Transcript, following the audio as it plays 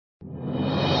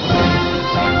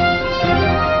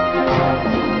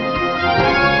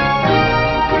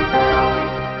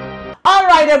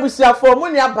busia for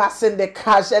money abas in the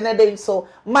cash and then so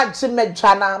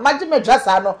majimedra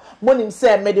no monim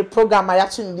say me the program I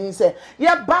actually say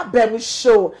yeah babem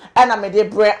show and I made a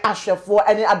bread asher for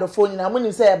any other phone na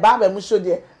monim say babem show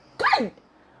there kai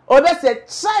obe say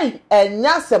chai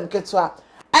enyasem ketwa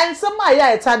and some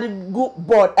I attended good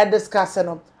board at discussing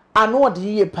no I know the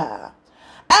year pa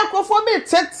Uncle for me,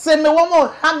 text me one more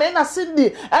ham in a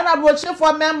Cindy, and I watch you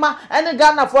for member, and a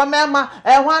gunner for member,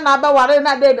 and one about what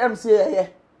I did MCA.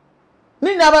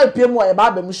 Ni never appear more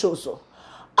about them show so.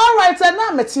 All right, and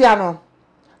now, Metiano.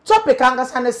 Topic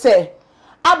Angus and say,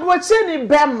 I watch any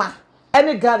Bema,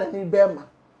 any gun in Bema.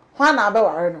 One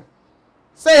about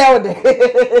say how day.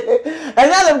 And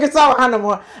now them get our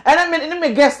animal, and I mean,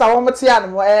 me guess I want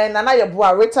Metiano, and I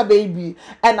boy Rita baby,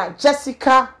 and a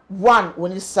Jessica. One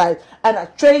when you side and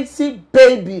a Tracy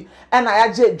baby and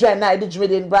I Jen I did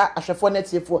in bra as a phone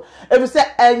for if you say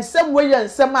and some way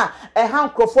and some a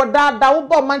hand for that will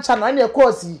manchano and your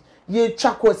course ye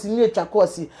chakosi near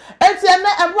chakosi and see and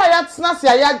why that's not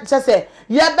I just say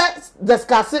yeah that's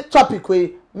discuss it topic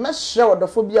way make sure the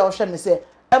phobia or me say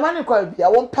a man be I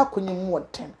won't pack on you more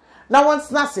 10 now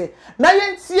once na say now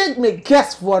you see me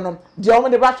guess for no the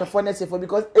only batch of for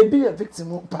because it be a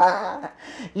victim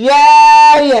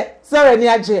yeah sorry ni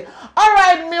aje all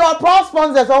right me or pro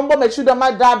sponsors on bo me sure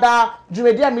my dada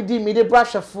jumedi me the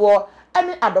brush for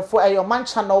any other for your man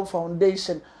channel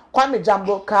foundation Kwame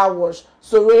Jambo car wash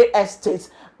Surrey estate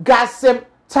gasem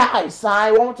ties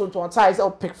I want to ties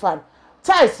or pick fan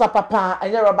ties papa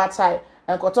and your rubber tie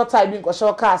and koto tie bi nko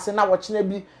show car se na wo chine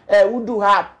bi wudu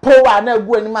ha power na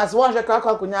egu ani mas won hwe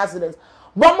kaka kunya accident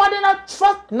but more than a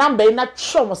truck number na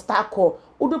trom star call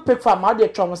wudu pick farm how dey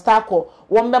trom star call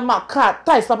won be ma car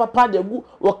tie papa dey gu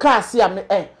wo car se am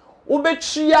wo be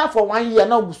tria for 1 year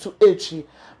na gusu echi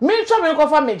me twa me ko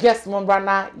fa me guest mo bra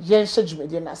na yen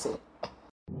hye na se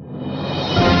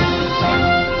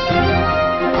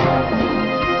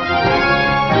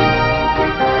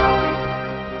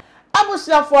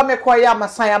Abusia for me kwaya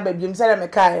masaya baby me say me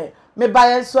kai me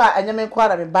buy so a anya me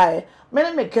kwara me buy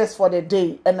me me guess for the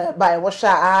day and buy wo sha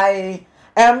ai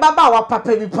baba wa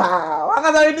papa bi pa wa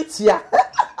ga ni tia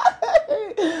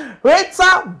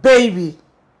Rita baby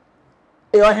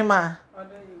e ohima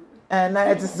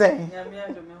na it say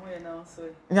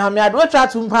nyame ado twa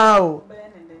tumpa o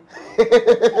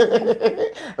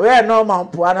we no man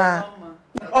po ana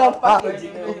oh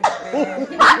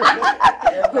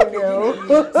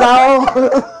so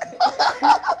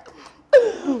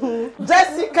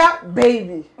Jessica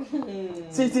baby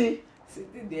City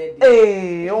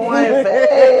hey why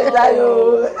dayo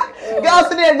girls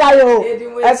dey dayo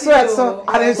eso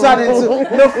and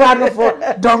no for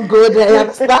don't go there you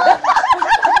understand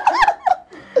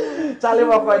Charlie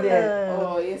what there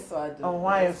oh yes I do oh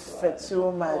why fit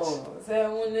too much say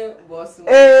one boss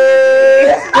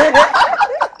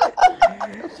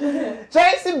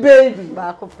Tracy baby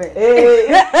back up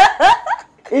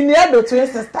in the end of twin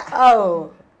sister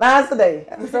oh last day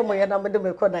somewhere na me de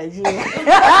me ko Nigeria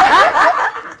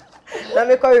na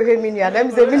me ko you me nia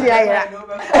dem say me nia ya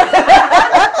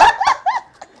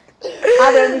I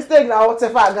had a mistake now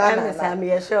whatever Ghana na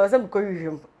me sure say me ko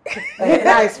you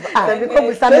nice say me ko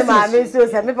busa ma me so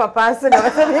say me papa so na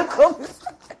say me ko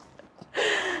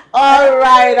all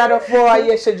right at the 4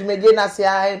 years shejumede na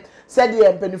say said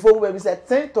the penifo we said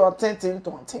 10 to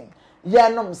 10 yeah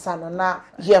no msano na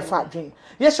here fa dwen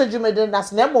yes shejumede na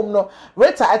se na mom no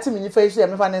reta ati mini fa isu ya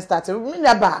me fa ne start me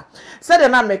ba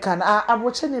said na meka na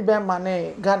aboche ni be ma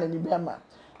na Ghana ni be ma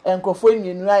enkofo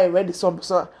nyenu aye ready so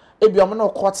ebi omo na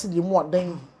court di mu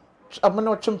oden omo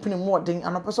na chimpini mu oden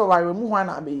anopeso wa mu hwan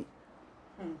na be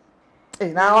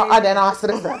now I don't know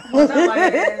stress that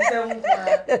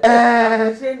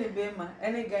ni be ma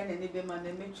ene Ghana ni be ma na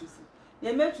mechusi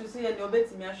ye mechusi ye de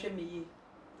obetimi ahwe me yi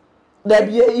da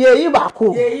bi ye yi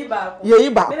baako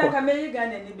me na ka me yi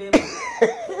Ghana ni be ma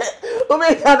o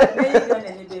me Ghana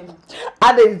ni be ma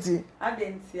adenti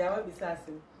awa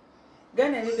bisase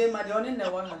Ghana ni be ma de oni na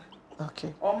wa ha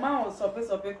okay o ma o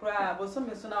sope kra bo so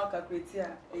me so na o calculate a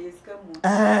e ska mu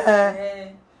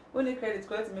only credit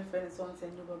credit me friend so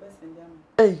send you go best send am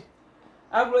hey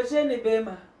abroche ni be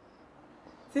ma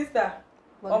sister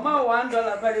o ma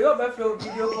 $1 per you be flow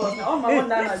video call na o ma won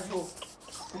na ju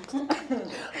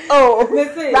oh me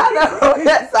say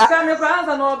yes can me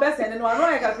answer no best send no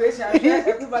no calculation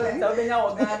equivalent o be nya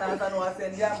o Ghana answer no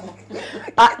send am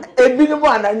ebi ni mo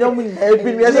ananyo mu na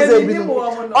ebi ni ese ebi ni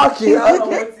okay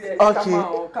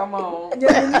come on ye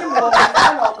ni mo na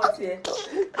o ko tie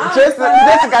just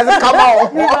come on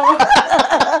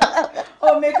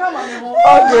oh me come on mo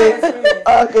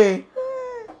okay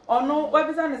ono we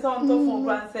bisa ni so on to phone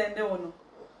plan send e wono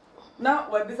Now,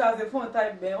 what besides the phone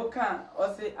type, Ben, okay,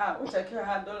 or say, ah, which I can't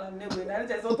handle and never, and I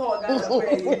just don't talk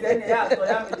again, then they ask, or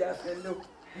I'm just a look.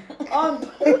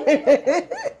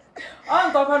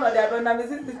 On top of that, when I'm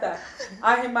sister,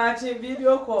 I imagine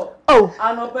video call. Oh,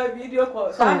 I know per video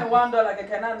call. So $1 like I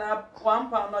can have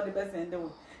 £1, not the best in the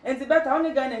world. And it's better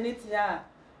only gun and it's here.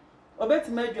 Or better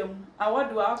medium, I what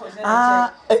do I for?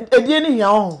 Ah, and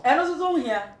young. And also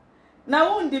here. Now,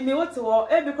 won't me what to walk,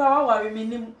 every crowd worry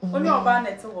me, only a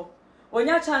banner to walk. When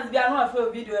your chance be not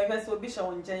for video, I guess will be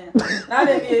shown Jane. Now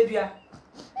they be a dear.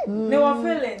 Me were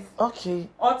feelings. Okay.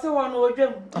 Or to one or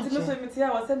dream. To miss me, I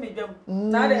was a medium.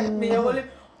 Now they me a holy.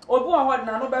 Or go out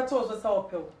now, no better also saw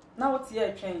pill. Now it's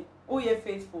here train. Oh, you're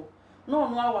faithful. No,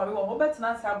 worry, or better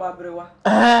not have Barbara.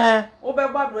 Oh,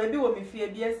 Barbara, be with me fear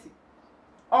BSC.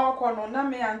 Or corner, no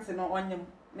me answer no on him.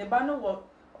 Nebano work.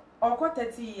 Or quite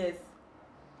 30 years.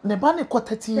 Nebani quite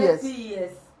 30 years. 30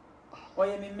 years. Or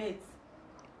you me mates.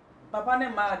 Papa ne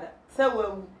mother. Say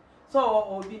well. So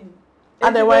or been.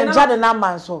 And they were enjoying that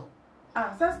man so.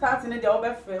 Ah, since starting the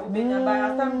other friend, we been by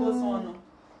as time goes on.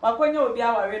 But when you will be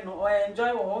our no or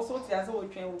enjoy or also see as we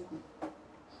train with you.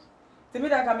 To me,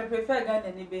 that can prefer gun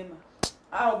any bema.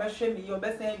 I'll be shame me your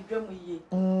best and dream with ye.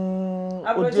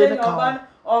 I will tell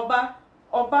you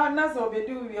Oba Nas or be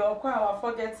do your choir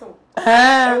forget so.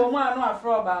 I will want no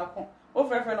afro back. Oh,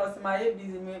 friend, my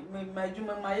busy, my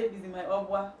Juma, my busy, my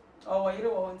obwa, or you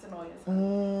don't want to know yes. To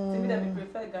me, that we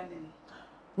prefer gunning.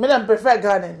 Me them prefer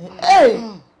gardening.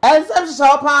 Hey, I'm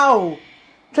so pow.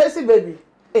 Tracy baby.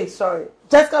 Hey, sorry.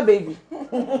 Jessica baby.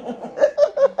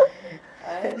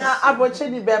 Na aboche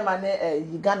ni be ma ne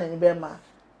you Ghana ni be ma.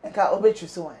 Nka obechu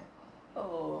so wan.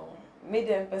 Oh, me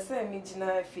dem pese me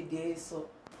gina fidie so.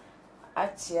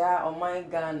 Achia o my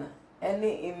Ghana.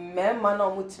 Any imema na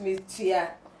omutimi tia.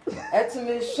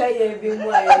 Etumi hweye bi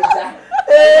mu ayeja.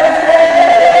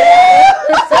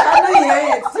 Sanu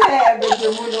ye tie be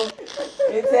mu no.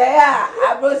 It's a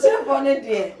abroche for ne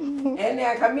de. Any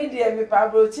akamidie me pa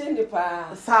abroche ndi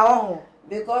pa. Sawo.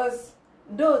 Because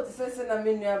though to say na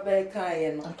me nua be kan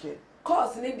ye no. Okay.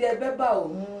 Course ni de beba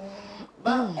o.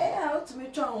 But how to me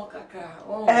twa won kakra.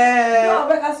 No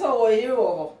be ka so wo yiri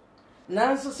wo.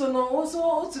 Na nso no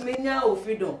also to me nya o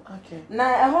freedom. Okay.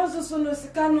 Na e ho nso no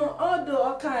sika no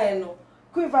odo okan no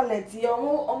equivalent ye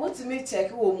omo to me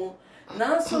check wo mu.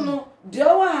 Na nso no de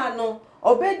o wa ha no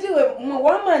obedi we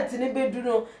 1 month ni bedu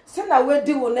no se na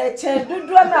wedi wo na chen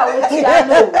dudu na wo tia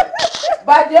no.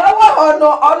 But the hour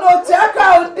no check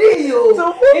out yo.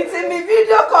 It's in me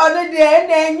video call no dey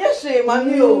na enye hwe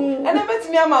mami o. And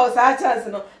betimi ama o sa chance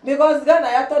no because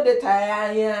Ghana ya to the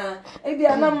tire ya. E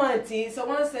bia na month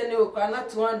someone send you kwa na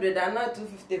 200 and na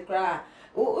 250 kra.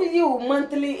 You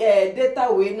monthly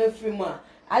data we no free ma.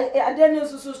 I dey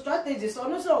so strategy so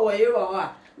no so wo yero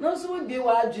ha. No so be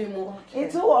wa dream.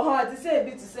 It's wo ha to say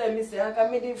be to say me say aka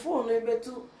me the phone no be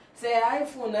to say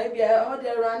iPhone na bia all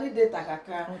the run data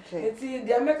kaka. It's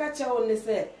the America chow ni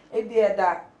say e bia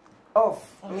that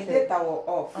off. Me data wo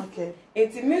off. Okay.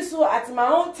 It's me so at my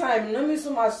own time no me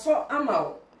so ma so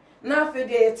ama. Na fe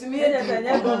dey to me Yes, I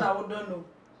never know. I don't know.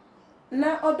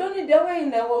 na odoni the way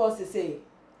na wo say.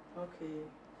 Okay.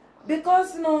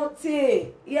 Because no tie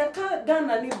ya ka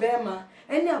Ghana ni bema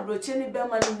any abroche ni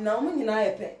bema ni na omo nyina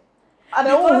yepe. And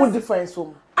there won't difference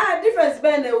home. Difference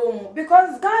be na wo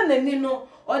because Ghana ni no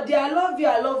or they I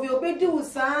love you obedi wo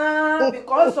sa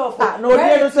because of no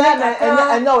dey say na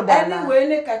enyo da na anyway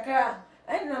ni kakra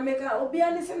na make obi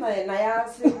ani se na ya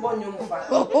se bonyo mfa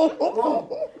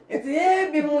eti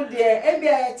e bi mu de e bi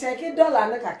a check dollar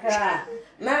na kakra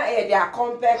na e dey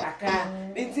compare kakra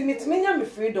intimate nya me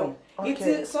freedom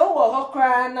iti so wo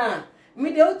hokra na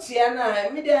mi de otia na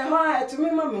mi de ho to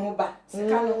me ma me ho ba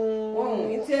sika no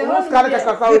iti e ho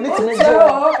kakra ni to me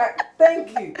go.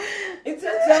 Thank you. It's a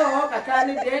ho kakra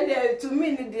ni de to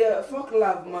me ni de folk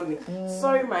love mommy.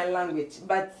 Sorry my language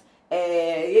but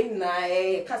na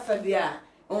kasa dia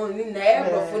only na e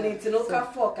brofo ni no ka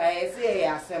folk I say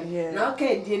asem na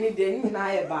okay die ni de ni na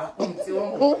e ba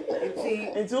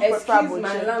excuse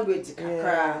my language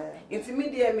kakra it's me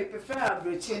dey me prefer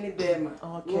abrochi ni dem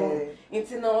okay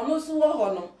it's na ono so wo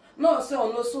ho no no say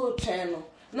ono so twen no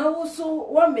na wo so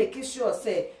wa make sure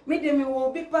say me dey me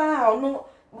wo bi pa ono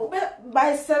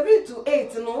by 7 to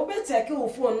 8 no be check your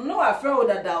phone no afra o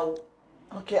dada o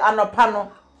okay anopa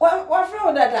no wa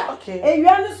fra dada okay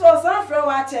ewia no so san fra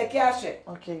wa check ahwe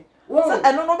okay so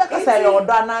eno no be ka say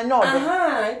odo ananya odo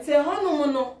nti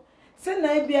honum no se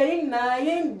na bia yin na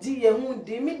yin di ye hu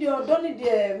di mi de odo ni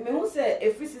de me hu say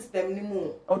every system ni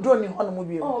mu odo ni honum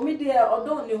bi me de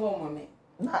odo ni ho mo me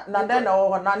na then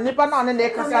no na nipa na ne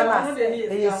kasa na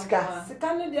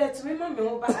sika no dey to me me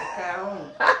ho ba sika ho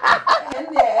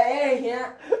and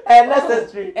here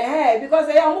necessary because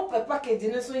I am package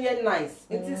ni so ye nice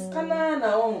it is kana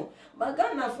na ho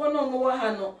magana fo no mo wa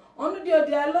ha no onu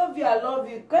dey I love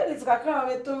you credit kakra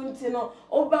we to nti no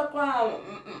obakwa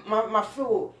ma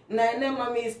feel na ene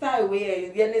mama style we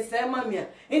ye ne say mama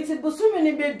nti busumi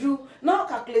ni bedu na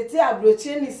calculate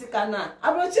abroche ni sika na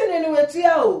abroche ni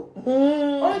wetua o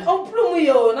on plum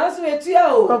yo na so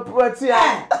wetua o wetua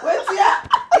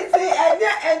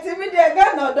enti me dey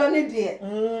ga na odo ni dey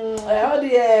how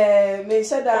dey me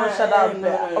shada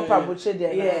abroche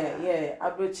dey yeah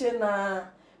abroche na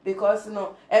because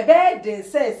no e be den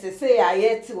say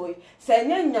ayeti o say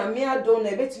nyame adon na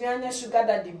betumi anya sugar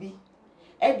daddy bi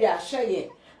e dey ahwe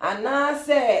ana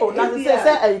say na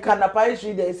say you can apply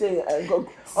she dey say go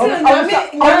nyame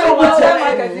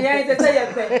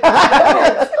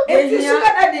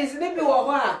sugar daddy is be wo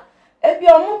ho a ebi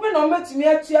omo pe no betumi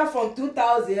atua from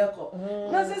 2000 eko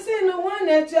na say no one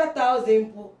na atua 1000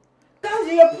 po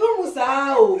cause you promise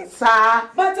sa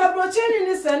but approaching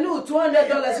ni say no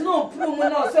 $200 no promo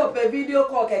na say per video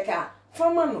call keka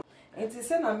fama no enti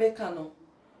say na make no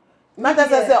mata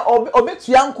say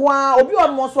obetua nko a obi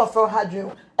on mo so offer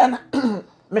hadwen and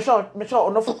me sure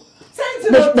onofo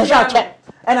me sure check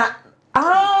and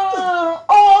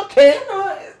okay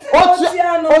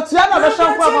otua na be sure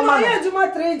nko mama no you do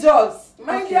 3 jobs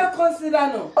mind you consider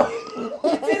no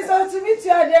it is so to meet you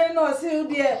there no see you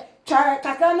there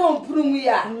kaka no prumu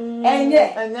ya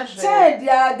enye che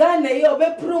dia Ghana ye obe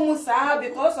prumu sa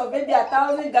because of maybe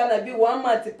 1,000 Ghana be 1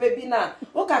 month pay bi na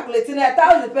o calculate na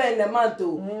 1,000 pay in the month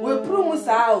o we prumu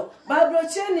sa o but bro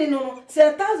cheni no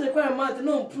say 1,000 per month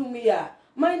no prumu ya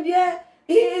my dear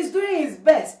he is doing his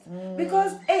best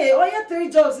because all your 3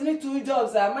 jobs need 2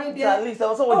 jobs my dear at least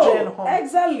also home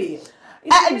exactly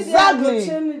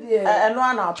and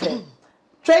one up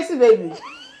Tracy baby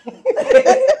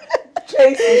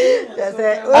Tracy. Yes,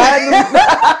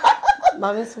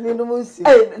 Mama, me no more see.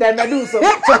 Hey, then I do so.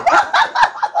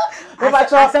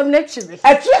 Some lecture.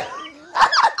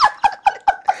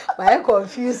 Why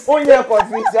confused? Oh, you're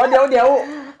confused. Oh,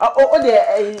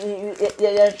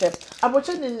 yeah, chef. I'm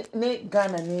watching ne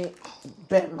Ghana ne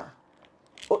Bema.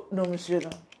 Oh, no, monsieur.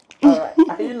 All right.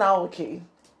 Are you now okay?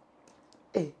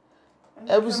 Hey.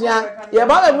 Ebusia. Yeah,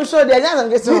 but I'm sure they are not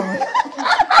going to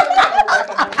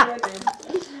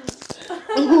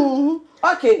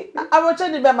okay, I will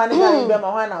tell you Bema ni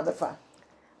Bema why now befa.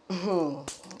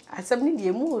 Asem ni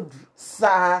de mood.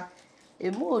 Sa E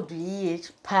mood yi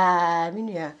pa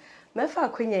minua. Mefa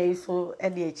akwanya yi so e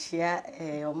de achia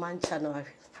oman channel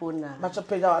phone na. Macho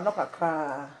pega no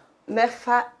kakra.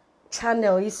 Mefa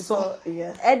channel yi so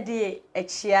yeah. E de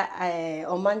achia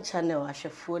oman channel ahwe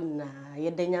phone na.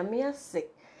 Ye de nyame ase.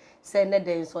 Se ne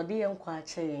de so de yenkwa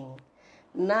ache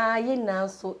na yina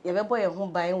so ye bebo ye ho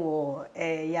ban wo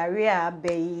yare a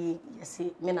abai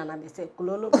yesi me na be se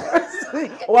kololo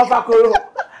wa fa kolo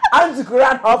anti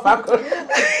kuran of akolo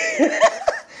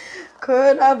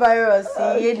coronavirus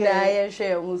yina ye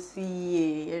hwe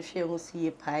ho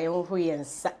sie pa ye ho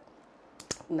yensa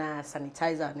na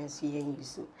sanitizer na so yen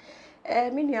yusu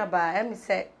me nua ba me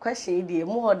say question dey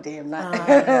mo hodem na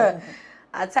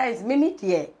at times me need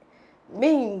there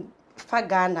me fa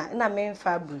Ghana na me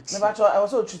fa British. Never I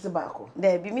was so treated back.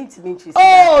 There be me to me choose.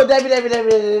 Oh, Debbie.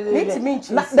 Me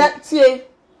choose. That tie.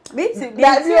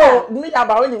 Me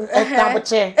about when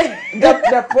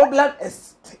the problem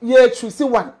is you choose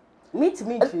one. Me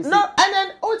choose. No, and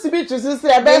then to be choosing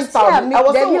say best time. I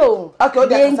was so okay.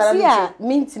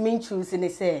 Me choose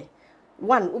and say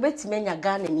one obetime nya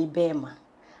Ghana ni bema.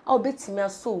 A obetime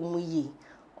aso mu yi.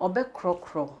 Obe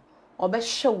krokro. Obe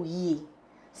hwe yi.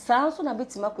 So na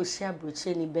betima ko share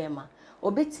broche ni bema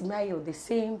obetima ayo the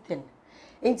same thing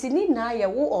enti na ye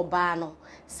wo oba no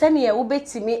se ne ye wo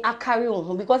betimi akare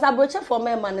ho because abroche for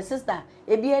my man sister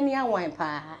ebi ani anwan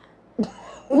pa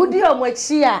wudi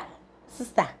omachi a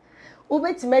sister wo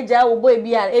betima ja wo boy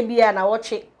ebi a na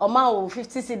woche oma wo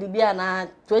 50 cedi bia na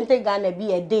 20 Ghana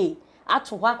bi a day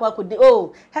ato hwa kwa ko de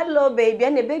oh hello baby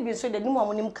and the baby so de ni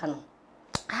mo nim ka no.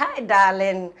 Hi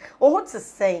darling. Oh to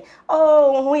say.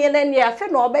 Oh, who ye na afa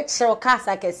na obekire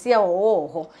kasa kese a wo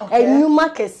ho. Enuma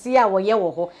kese a wo ye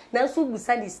wo ho. Na so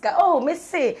busa diska. Oh, me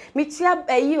say, me tia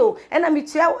bayi o. E na me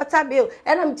tia water bill.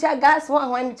 E na me tia gas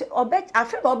one me obek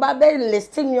afa na oba be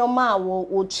listing your ma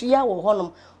wo tia wo ho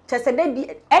no. Chese de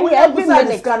bi every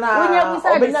minute. Wonya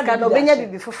busa diska no benya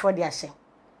bibi fofo de ahye.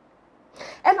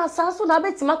 E na sanso na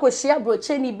betima ko hia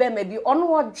broche ni be ma bi ono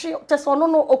wo chese ono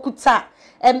no okuta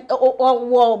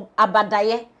wo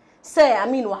abadaye say I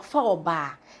mean wa fa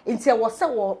oba nti e wo se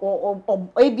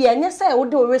wo ebi enye se wo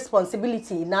do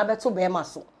responsibility na beto be ma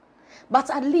so but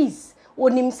at least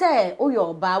onim se wo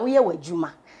yo ba wo ye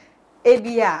wadwuma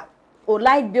ebi a o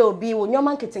like be obi wo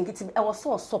nyoma nketenkete e wo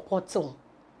so support wo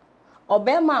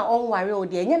obema onware o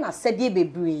de enye na sede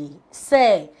bebre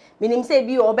se minim se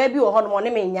bi oba bi wo ho no ne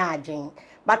me nya adwen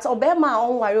but obema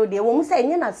onware o de wo mu se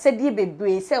enye na sede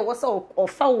bebre se wo se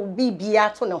ofa wo bibia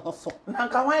to ne ho so na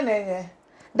nka wan na enye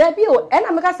da bi o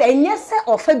ena me ka se enye se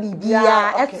ofa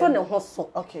bibia eto ne ho so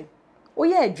okay wo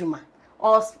ye adwuma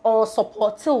or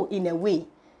support you in a way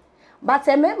but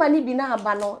emema ni bi na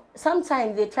aba no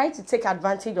sometimes they try to take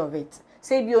advantage of it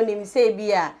say bi onim say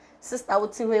bi a sister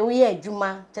wuti we ye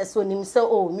adwuma teso nim say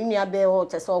oh mi nua be o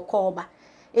teso call ba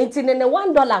enti ne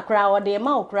 $1 kra o de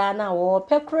ma okra na wo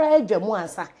pe kra adwamu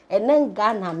ansa enen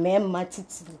Ghana mema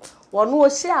titi wono o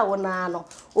hia wo na no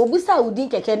obusa udi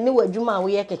keke ne wadwuma wo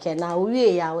ye keke na wo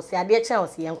wie ya wo se ade kya wo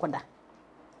se yenkoda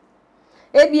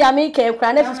ebi amike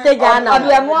kra na 50 Ghana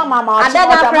ade no amama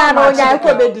adada kra no nya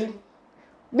ko bedi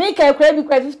make kra bi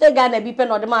kra 50 Ghana bi pe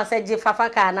no de ma say je fafa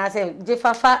ka na say je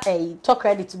fafa to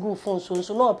credit go phone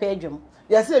so no pe adwum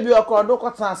yes e bi okodo ko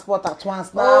transport at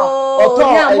once now oto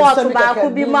e ba ku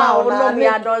bi ma o no mi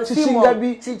adon simo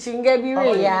chichinga bi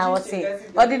we ya o say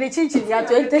odi ni chinchin ya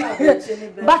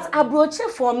 20 but abroche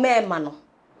for me ma no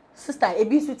sister e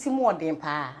bi su ti mo odin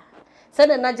pa say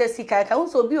na Jessica ka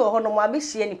unso bi o ho no mo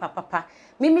abehie ni papa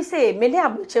mimi say me ne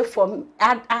abroche for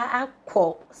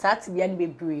akọ sat bia ni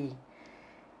bebre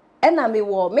ena me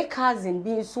wo me cousin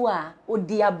bi nso a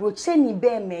odi abroche ni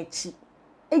be machi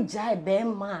ejai be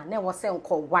ma na wo se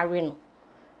nko ware no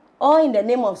all in the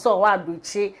name of so wa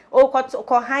abroche o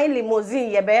ko high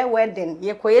limousine ye be wedding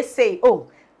ye ko ye say oh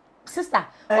sister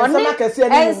oni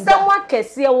ensamwa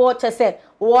kese wo chese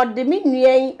wo de mi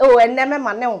nuan o eneme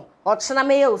ma ne o chena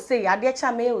me ye o say ade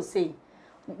cha me ye o say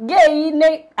gay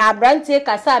ne abrante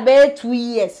kasa be 2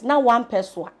 years na one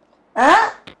person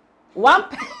one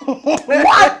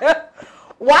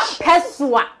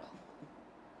person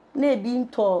na bi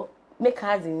nto make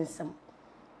cousin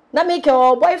na make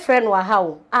your boyfriend wa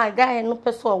how guy no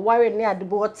person worry ne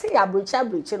adebo o ti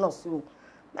abrocha no so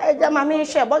na ja mama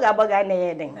hwe boga na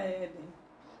ye den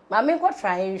mama ko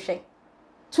try hwe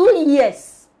 2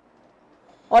 years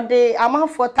or the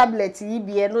amount for tablet yi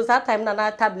bi no that time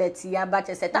na tablet ya ba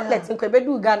che tablet nko be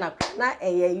du Ghana na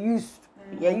use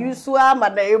ya use ama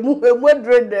na emu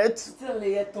dread still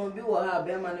ye ton bi wo ha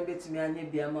be ma no betimi anya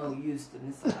bia ma o use to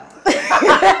ni sa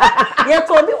ye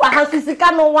ton bi wa ha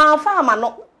sika no wa fa ama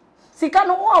no sika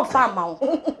no wa fa ama o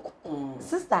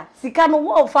sister sika no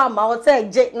wa fa ama o say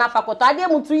je na fakoto ade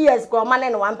mu 2 years ko ma ne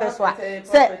no one person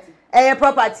say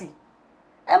property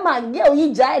Emma girl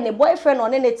yi jai ne boyfriend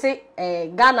on ne te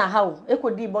Ghana ha o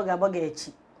ekodi boga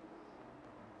echi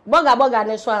boga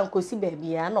ne so ankosi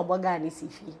baabi ya na boga ne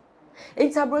sifi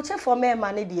enti abroche for me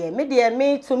ma ne de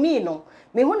me to me no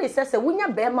me hu ne sese wunya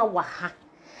be ma wa ha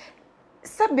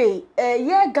sebe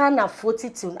ye Ghana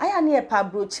 42 aya ne e pa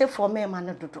abroche for me ma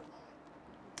ne dodo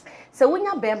se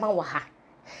wunya be ma wa ha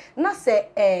na se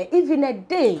even a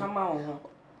day kama ho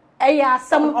eya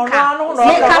some me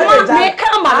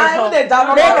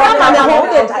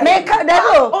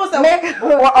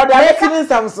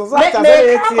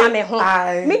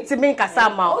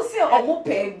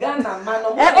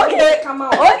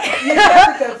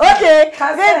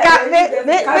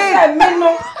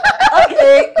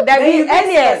okay that is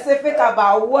any specific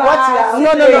about what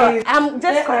no I'm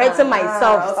just correcting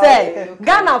myself say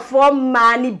Ghana for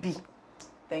money be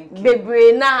thank you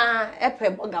bebre na epe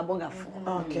boga fo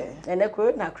okay ene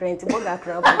ko na krenti boga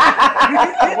krabo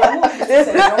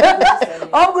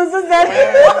ogusu se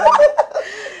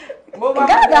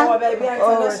Gada baby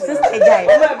sister jai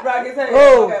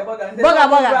boga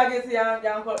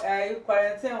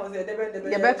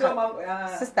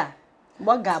sister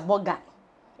boga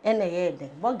ene yede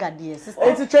boga die sister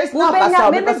it's trace now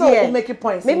pass because make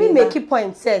point me make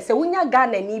point say wunya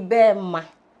Ghana ni be ma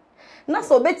na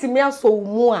so betimi aso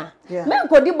mu a me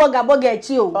nkodi boga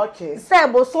echi o say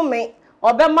bo so me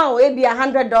obema o e bia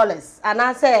 $100 and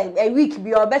I say a week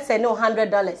bi obese no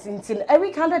 $100 until a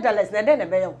week $100 na dey na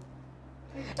be yo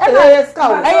yes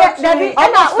cow daddy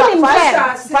na unim say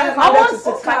I want to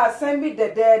send me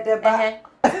the ba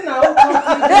no,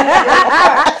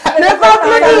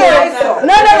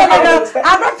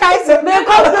 I'm not trying to make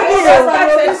conclusion.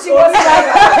 She was like,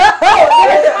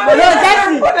 no,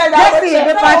 Jessie,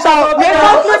 the pastor, make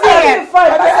conclusion.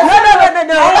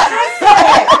 No.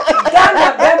 Ghana,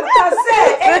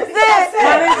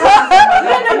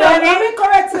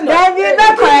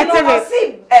 correcting me. See,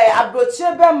 abroche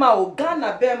be ma o Ghana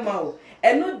Ghana Bema o.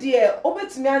 Eno de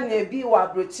obetumi anya bi wa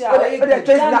abrochi a o de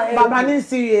Tracy mama ni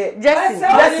see Jesse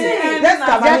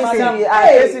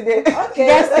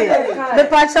the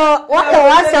pacho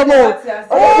what mo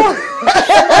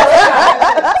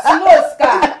Snow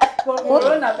scar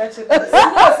corona Jessica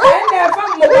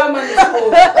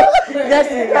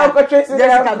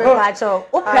the pacho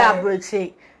o pe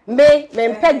abrochi me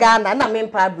mpe Ghana na me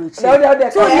mpa abrochi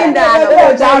to hinda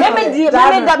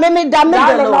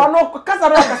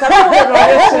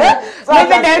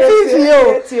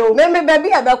me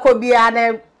baby abako bia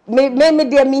na me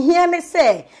de me hia ne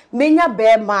se menya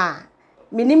be ma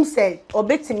minim se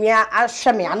obetimi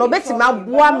ahwe me ana obetimi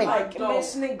aboa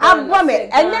me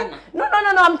ene no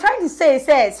I'm trying to say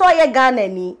so ye Ghana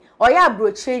ni oya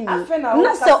abrochi ni na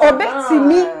se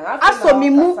obetimi aso mi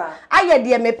mu aye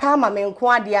de me pa ma me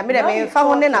nko ade a me de me fa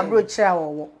ho ne na abrochi a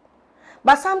wo.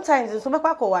 But sometimes so be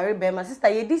kwa worry be my sister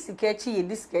ye this sketchy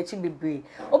bebre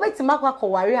obeti makwa ko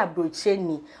worry abroche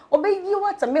ni obeyi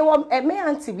what me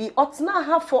auntie bi otna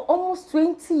have for almost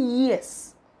 20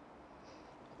 years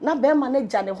na be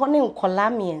manager ne ho ne nkola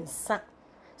miensa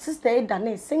sister e da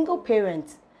na single parent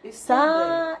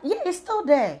yeah it's still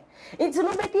there it's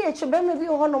no be dey chebe me bi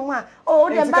ho no ma oh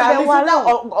dem ba be wa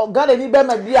God ni be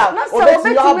ma bi a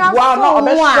obeti abua na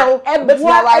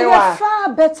obehwe far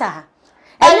better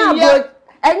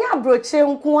enya abroche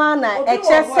nko ana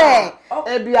eche se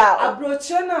ebia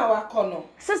abroche na wakono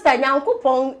sister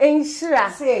nyankopon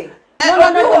enhira say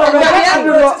no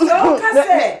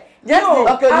Just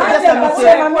okay, let's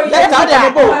start the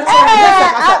boat.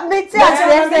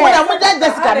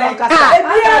 Jessica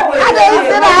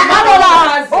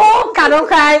don't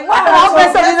cast.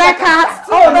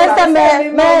 I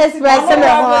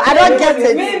don't get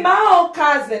it. Me, my own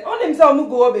cousin. On himself, who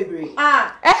go baby.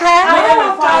 My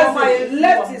cousin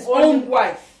left his own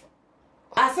wife.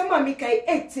 I said, "Mami,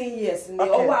 18 years in the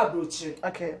over broche."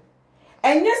 Okay.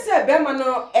 And yes, sir, Bema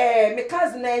no, my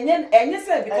cousin, and yes,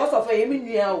 sir, because of a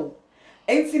yemin.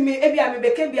 And see me, maybe I may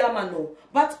become a man,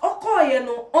 but Okoye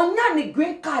no, on the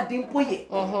green card in Poye.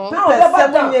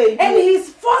 And he's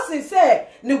forcing, say,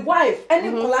 the wife and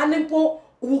the Colanimpo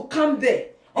will come there.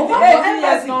 Over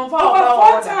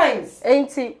 4 times.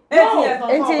 Ain't he?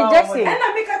 Jesse. And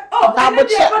I make a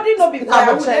everybody know before.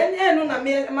 And no,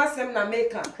 I must have na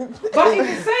make up. But if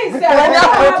you say,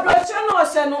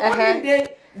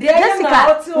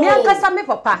 Jessica, me and me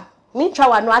papa. Me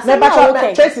try no ase na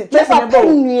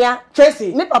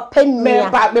Tracy me papa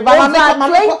nua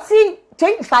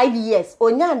 25 years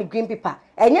onya ni green paper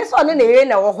enye so no na ere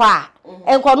na wo ho a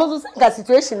enko no so sanga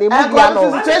situation e mu bia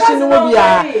no situation no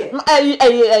bia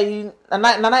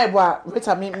na ebo a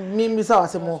rita mi sa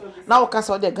wase mo na wo ka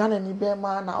so de Ghana ni be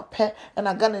ma na pe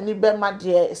na Ghana ni be ma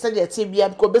de se de tie bia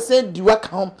ko be se diwa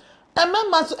ka hom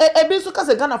emma so ebi so ka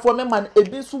se Ghana for memma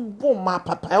ebi so bom ma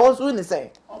papa e wo so ni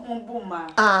say bom ma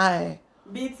ai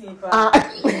beating pa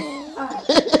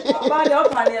ba de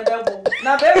opa ne be bo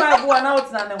na be ma bo na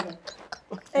otina ne ho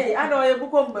eh ado ye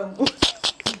buko mbam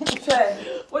share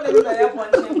what do you ya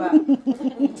ponche ba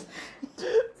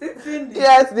Stingy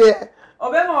yes dear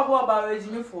obe ma obo ba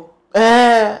rejimi fo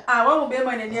wa mo be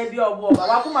ma ne ne bi obo ba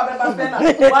wa kuma be ba fe na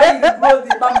why is bro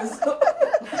the ba so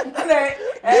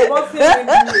what say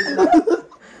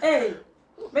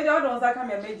me dey don saka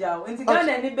me meja o nti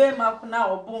Ghana ni be ma na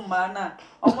obo ma na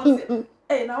omo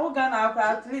say na wo Ghana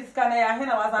at least kana ya he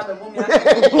na wa sa be bo mi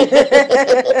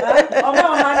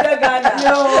omo ma de Ghana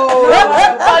yo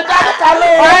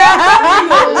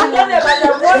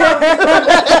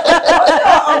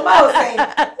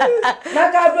na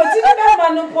ka bro ti be ma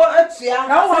no po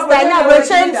atua na wo anya bro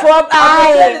change from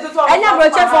anya bro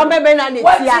change from me na ne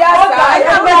tia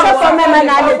anya bro change from me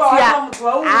na ne tia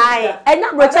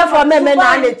anya bro change from me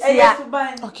na ne tia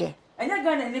okay anya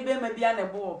Ghana ni be ma bia na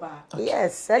bo oba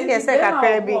yes and dey say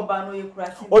kakra bi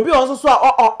obi on so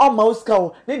o ma uska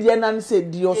o ne de na ne say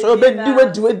di o so be di ni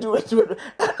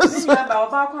ba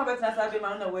oba kwa betina sa be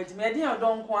ma na waji me de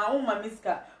odon ko a o ma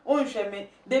miska o nhwe me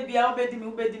de bia obedi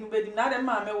mi na de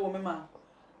ma me wo me ma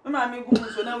me gu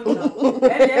so na wo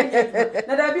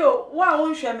na da bi o wa o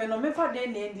nhwe me no me fa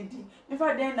den na endidi me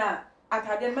fa den na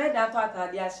atade me da to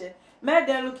atade a hye me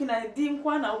den looking at di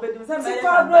nkwa na obedi me say me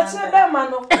ka broche be ma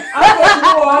no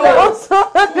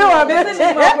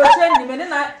me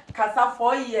na kasa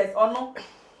 4 years ono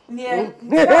near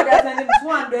 200 and it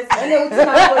was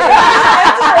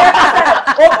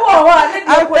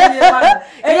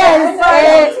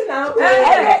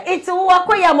it's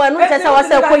what you want to say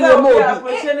was a quay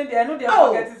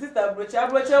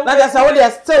that's how they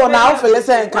are still now for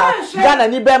listen Ghana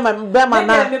ni Bema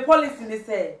na me policy ni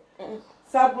say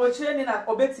sabroche ni na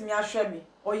obetimi ahwe me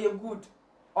or you good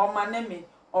omaneme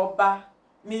oba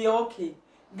me okay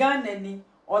Ghana ni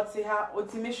oti ha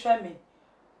oti me hwe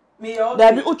me okay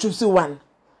there be choose one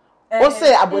o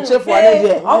say abochefo na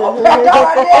there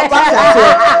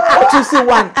o choose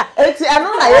one eti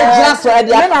anu na ye gina so e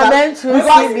dey na men choose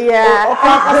bia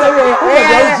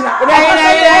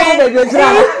no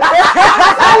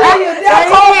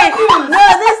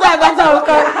this is about to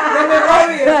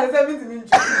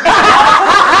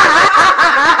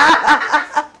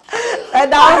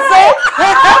and also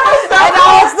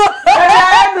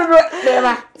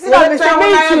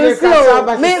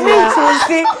me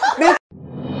choose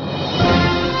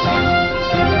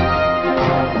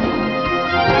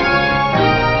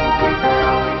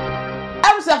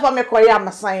for me koya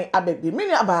amasan abebi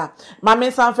mini aba ma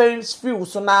me sanfen feel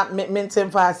so na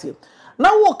mentem fast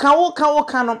na wo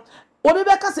kan no obi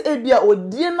be ka se ebia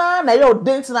odie na ye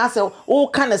odent na se wo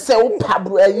kan na se wo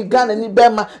pabro ayi Ghana ni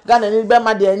bema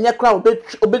de enye kra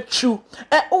obechu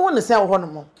wo ne se wo no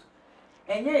mo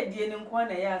enye edie ni nko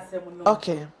na ye asem no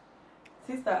okay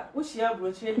sister wo share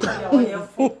broche ni ya wo ye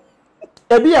fu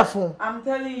ebi ya fu I'm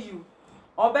telling you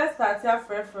obe start ya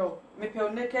frefro me pe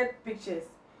naked pictures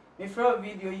me free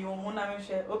video you hu na me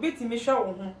hwe obi ti me hwe wo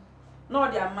hu na o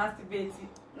dia masturbate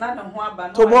na ne ho aba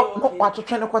no to bo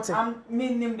watotwe ne kote am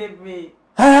minim bebre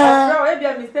afro e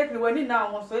bia mistake wani na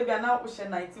ho so e bia na wo hye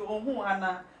 90 o hu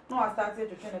ana no I start to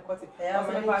twetwe ne kote me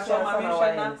pa so ma me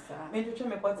hwe na me twetwe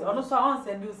me kote ono so on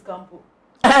send you scampo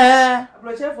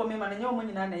broche for me man nye omo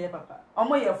nyina na ye papa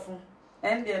omo ye fu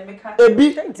and dey make her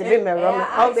ebi to be me rom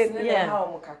how be yeah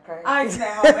I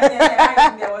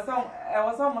know I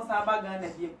was almost about Ghana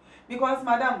because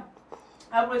madam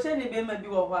approaching the be maybe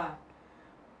wo ha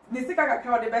ni sika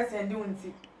kakra de be send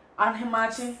unti and him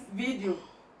matching video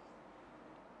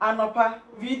anopa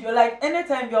video like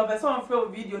anytime you have some free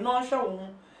video no show wo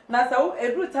na say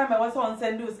every time I was on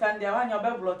send you scan there one you be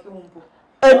block you mpo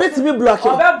ebi ti be block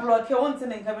you be block you won't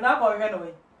think na ko hwe no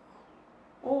we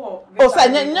oh say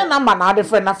nya number na de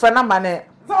friend number na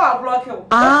so I block you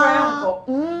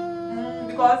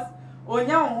because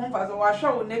onya ho mfa so wa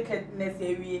show nakedness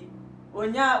ewie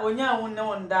onya ho ne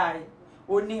won die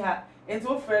oni ha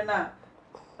ento friend na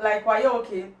like why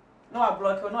okay no I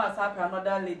block you no I sap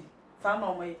another lady fa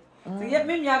no mo yi so ye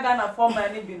me nua ga na formal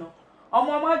ni bi no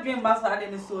omo adwen ba so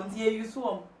ade ne so nti e use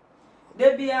om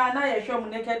de bia na ye hwe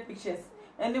naked pictures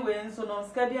anyway nso no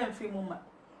skadi am free mu ma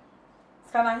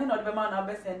skana he no de be ma na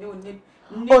be send you need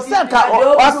o senka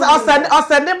o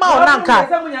send ma o nanka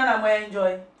se munya na mo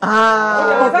enjoy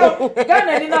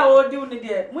Ghana ni na o di uni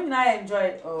de munya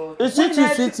enjoy it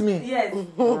sweet me yes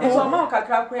it's o ma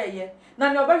kakra kwa ye na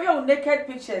ne obehwe o naked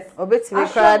pictures obetimi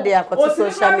kra de akoto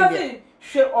social media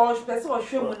hwe o pese o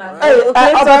hwe mu na e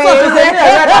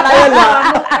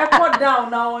put down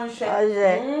na on hwe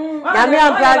na me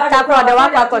am takro de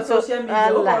wa akoto social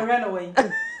media o hwe no we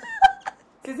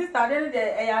sisi stade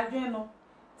de e ya dwen no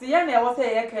ti ye na e wo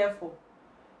say ye careful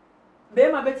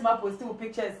be ma betima post you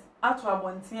pictures ato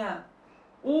abonten a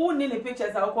wo ni the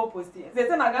pictures a wo post say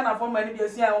na Ghana for man bi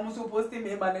asu a wo so post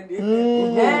me ma na de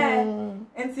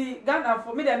enti Ghana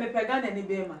for me de me pe Ghana ni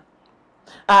be ma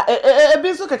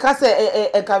ebi so keka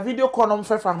se ka video call no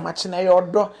mfefa match na ye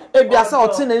odo ebi asa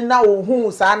oti na ni na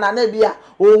ohun sa na na ebi a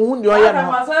ohun de oye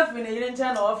no ma so afi ne yire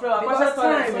nche na ofre wa kwasha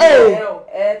time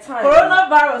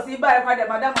coronavirus iba e kwa de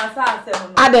madam asa asem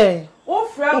no ade o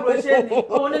fra broche ni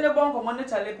o ne bonko mo ne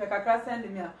chale pe kakra send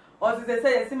me a o se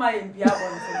say yes ma ye bia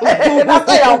bonse na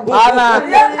say ya bana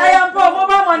I am po mo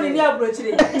ba money ni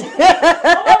abrochire mo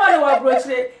ba money wa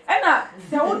abrochire e na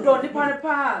se wo do ni pa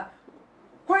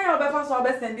when you be so be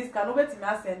send this can no betimi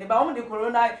asend ba o de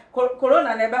corona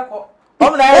na ebe ko o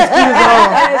na excuse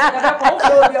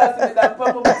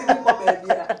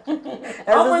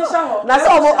na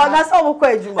so mo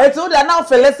kwa ejuma etu de na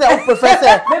ofele se o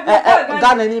professor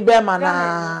Ghana ni be ma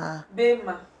na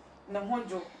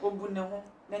hojo obu ne ho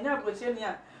na nya broche ni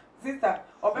a sister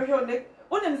obehwe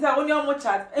o ne nsa oni o mo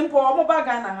chat impo o mo ba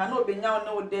Ghana ha na obenya o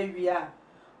na o da wi a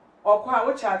okwa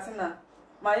o chat na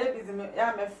ma ye busy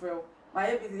ya me frel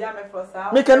my busy ya me for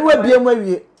sa me can we bie mu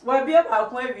awie wa bie ba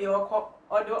ko awie okọ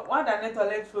odo wa da net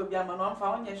toilet flow bia ma no mfa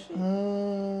onye hwe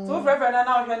so frefre na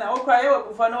na ohwe na okra ye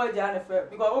obufo na oja na fe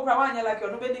because okra wa anya like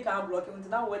onu be di kan block nti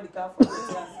na we di kan for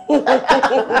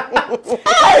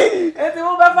eti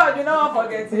wo ba fa ju na wa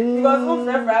forget because wo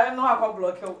frefre no akọ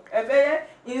block e be ye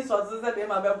insult se be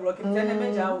ma be block nti na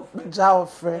me ja wo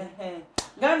frɛ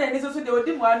Ghana ni so de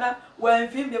odi mu ana wa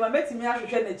mfim de ma metimi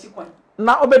ahwehwe na chi kwan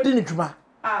na obedi ni dwuma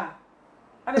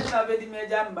ade na be di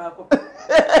meja mba ko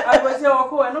agwese wo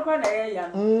ko eno kwa na ye ya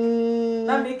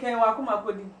na mi ken wa kuma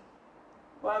kodi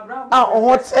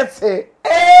Oh, tete.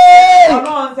 Hey!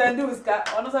 On send you ska,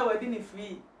 on say we didn't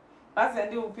free. I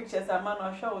send you pictures a man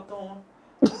or show ton.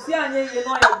 See anye you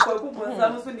know you ko ku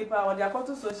bonsa so nipa o dia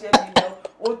to social media.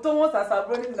 O ton was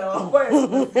asaboni na o boy.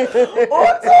 O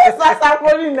ton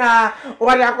asaboni na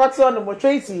o dia to no mo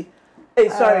Tracy. Hey,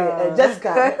 sorry,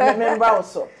 Jessica, remember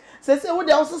also. Say we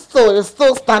dey also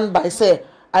still stand by say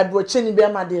I broche ni be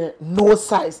ma dey no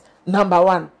size number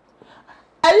 1.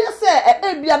 I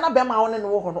say bia na be ma won ne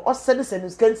wo ho no o se de senu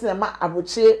skanti na ma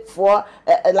aboche for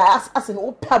like as in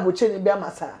o pa aboche ni be ma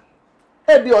sa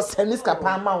bi o senu ska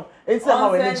pa ma wo enti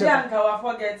ma we ne je nka wa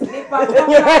forget ni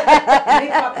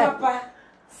papa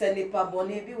se ni pa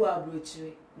boni bi wa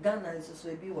abrochire Ghana nso so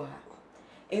bi wa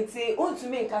enti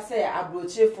ontumi nka say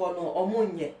abrochire for no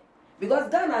omunye because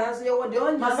Ghana has your the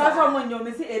only ma fa so omunye o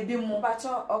me si ebi mu ba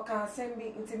cho o kan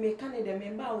sembi enti me kan de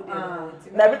member wo de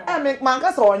na me man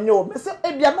ka so onye o me se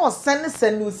bia na o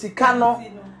senu sika no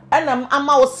enam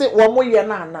ama wo se wo mo ye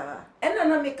na na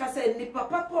na me ka say ni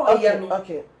papa o ye no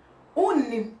okay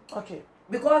unnim okay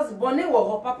because boni wo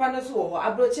ho papa no so wo ho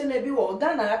abroche na bi wo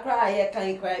Ghana akra aye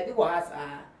kan kra bi wo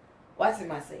asa what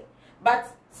am I say but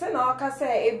say na o ka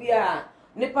say ebia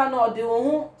nipa no de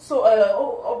wo so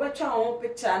obetwa wo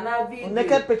picture na video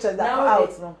naked picture that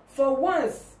out no for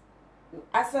once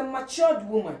as a matured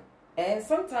woman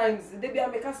sometimes they be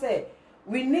make us say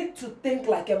we need to think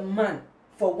like a man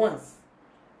for once.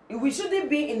 We shouldn't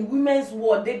be in women's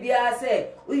world. They be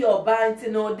say we are bant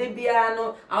no they be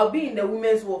no I'll be in the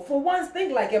women's world for once.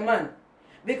 Think like a man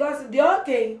because the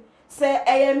okay say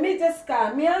I me just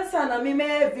car me answer na me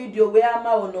video where am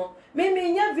I no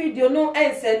me nya video no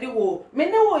send wo me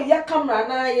na wo ya camera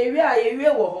na ye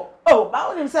wo oh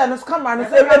ba won say no camera no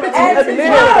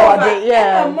say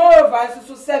yeah more of us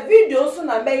so say video so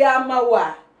na me ya ama wo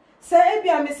a say e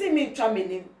bia me see me twa me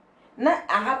nim na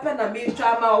a happen na me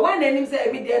twa ama wo one enim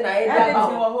say me dey na e da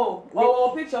ma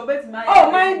oh picture bet my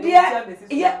my dear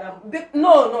yeah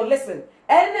no listen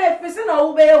and if it's na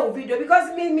wo be your video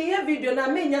because me your video na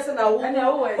me nya say na wo be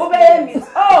me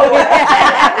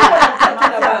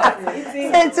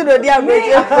Senti no dia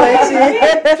meje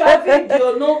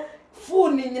video no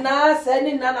full ni na say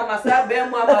ni na masa be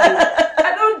mu ama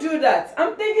I don't do that.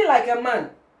 I'm thinking like a man.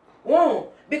 One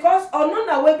because ono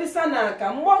na we bisa na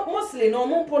nka mostly no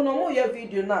mo po no mo your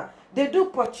video na they do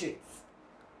portraits.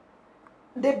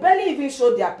 They barely even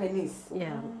show their penis.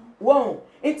 Yeah. One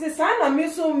it is na me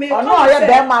so me ono ye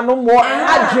be ma no mo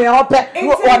adwen ope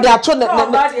o de acho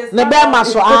ne be ma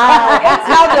so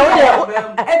how de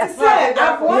it is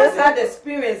I've once had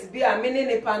experience be a mini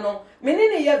nipa no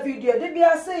mini your video they be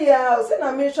say ya say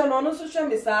na me show no social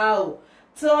media o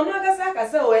so ono ka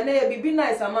say o na e be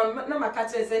nice ama na maka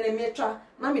chere say na me twa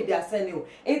na me dey asene o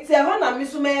it e ho na me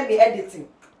so me editing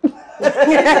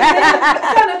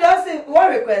one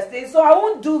request so I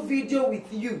won't do video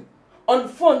with you on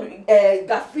phone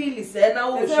gafili say na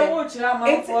wo share I'm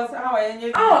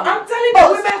telling the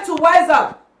women to wise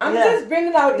up. I'm just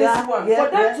bringing out this one for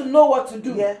them to know what to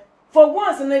do for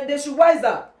once and they should wise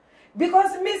up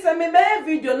because me say me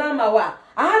video na mawa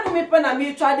I had me pen and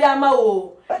me try the ama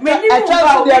o me ni my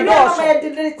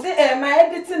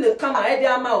editing the camera e dey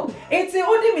ama o enti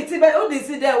odi mi ti be odi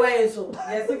see there where so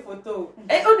yes photo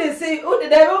odi see odi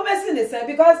there we be see the same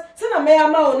because say na me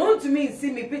ama o no to me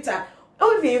see me picture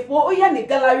even for oya ni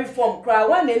gallery form cry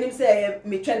one name say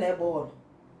me twa na ebo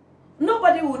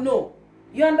nobody will know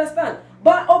you understand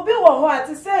but obi wo ho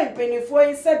ati say penifo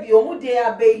yi say bi omu dey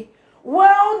abey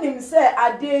well nim say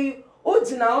ade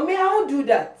ojina o me how do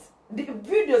that the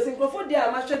videos in crofo dey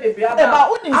am show be bra ba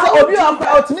onim say obi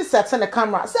otimi set the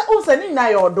camera say o say ni na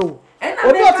your do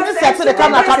obi otimi set the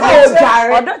camera ka o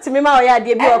jare odo timi ma o ya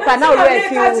de bi o pa na o re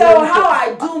fi how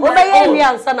I do my o be ye mi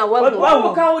ansa na wa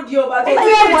wo ka o di o ba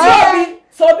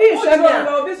so be show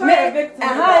me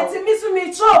it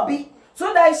me chobi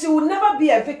so that she will never be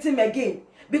a victim again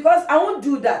because I won't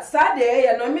do that Saturday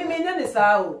ya no me nya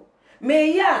sa o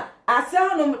me ya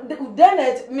asa no then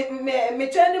me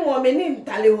training mo me ni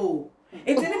ntale ho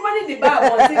enti ni mani di ba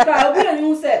mo ti ka obi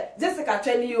enu say Jessica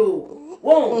training o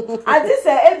won I just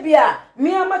say ebia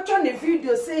me amacho ne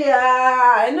video say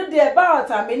I know the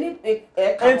about me ni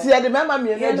enti ya de mama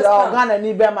me ni ja Ghana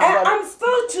ni be ma I'm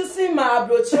still choosing my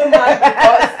brocho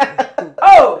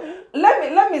because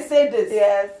let me say this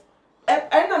yes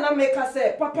I na make her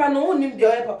say papa no unim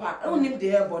the papa unim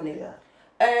the bonnet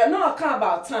no account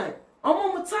about time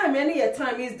time any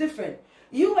time is different.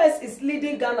 US is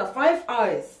leading Ghana 5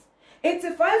 hours.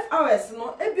 85 hours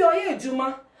no ebi oye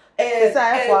ejuma 5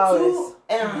 hours.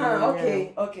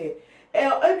 Okay.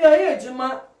 Ebi oye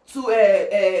ejuma to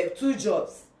 2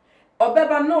 jobs.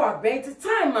 Obeba no abent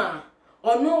time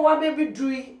ono wa baby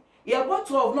drui ya bought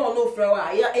 12 no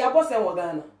frewa ya boss en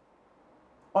Ghana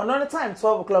on the time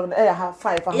 12 o'clock have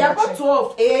 5 ya bought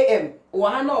 12 a.m.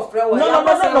 wa no frewa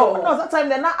no that time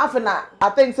they not after I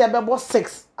think say be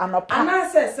 6 and up and I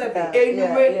say 7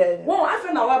 anyway won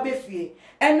after na wa be fie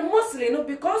and mostly no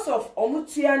because of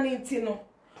omutua ninti no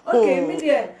okay me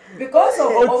there because of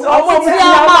omutua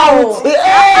amount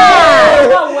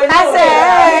I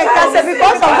say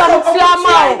because of omutua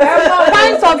amount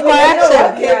point of correction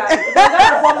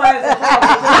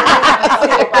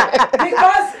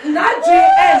because Naji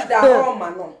end that home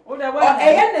no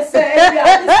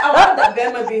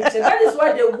that is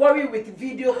why they worry with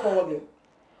video calling.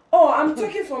 Oh, I'm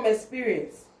talking from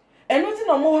experience. And nothing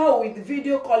no more with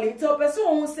video calling. Tell person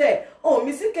who say, "Oh,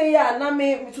 Missy Kaya na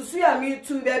me to see me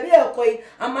too, baby. Okay,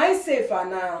 am I safe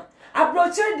now?"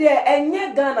 Approach there and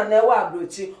ye Ghana never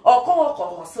approach or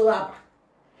call Salaba.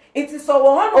 It is so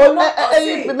one or not.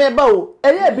 Remember,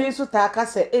 being so taka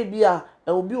say, "Abia,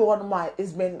 it will be one my.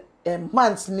 It's been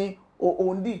months ni or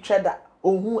only cheddar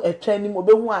or who a training or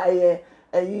be who I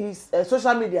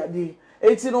social media di.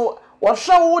 It's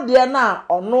show there now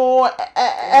or no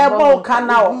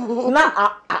canal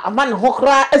na a man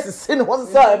hokra as sin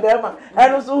was so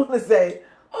and also say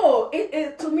oh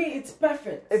it to me it's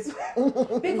perfect it's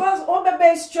because all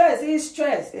baby stress is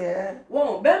stress yeah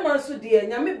won be man so there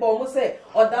nyame bo mo say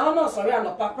o down no sorry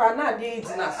and papa na dey it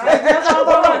na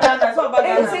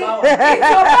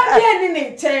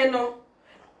so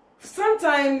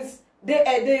sometimes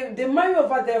they marry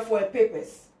over there for a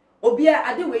purpose. Obia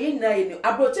ade we na ye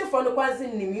abroche for no kwanse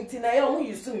nimiti na ye omo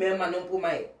use mema no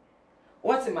mpoma.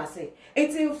 What am I say?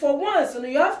 It for once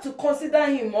you have to consider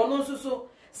him ono so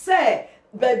say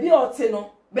baby ote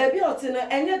no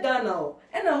enye Ghana o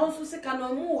ena ho so sika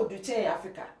no mu odu chen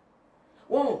Africa.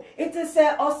 Won it is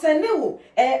say osene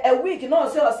a week no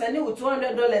say osene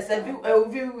 $200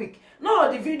 every week.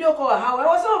 No, the video call how I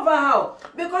was over how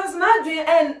because na dream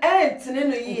and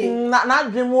no ye na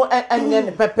dream mo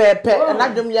enye pepepe na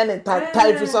dream ye ne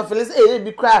tight so feels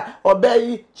be cry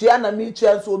obey chiana mi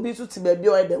chia so obi so ti baby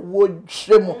o de wo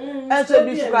hwemu and so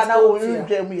bi sura na wo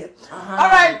dream ye. All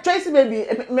right, Tracy baby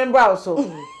member also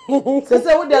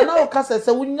say wo dey na wo kasa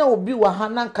say wo nya obi wa ha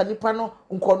na nka nipa no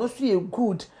nkono so ye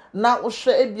good na wo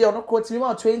hwe ebi ono quote me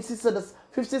 20 cedis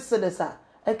 50 cedis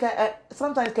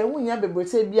sometimes can we be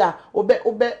say bia obe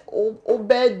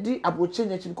di aboche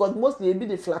nyachi because mostly e be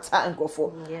the flatter and go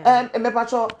for me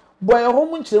pacho boy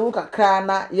home nchiremu kakra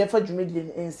na ye fa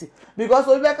dwumedie nsi because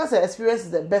obi aka say experience is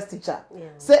the best teacher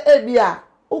say e bia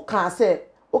o kan say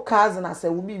o kazen na say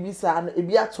we be sa no e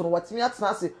bia to no watimi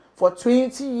atena say for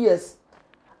 20 years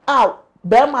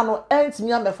Bema no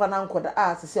entimi amefa na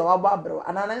nkoda se wa ba abrew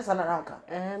anana nsa na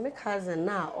nka me cousin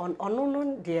na ono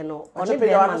no de no oni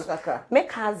bema me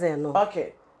cousin no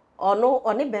okay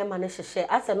oni bema no hwehwe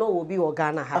ase no wo bi wo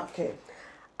Ghana ha okay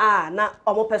na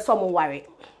omo peso mo ware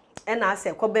e na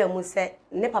ase ko ba mu se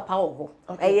ne papa wo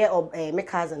ho eye me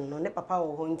cousin no ne papa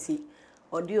wo ho nti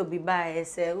odi obi ba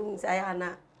se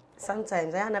ayana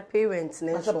sometimes ayana parents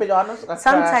ne so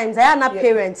sometimes ayana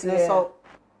parents ne so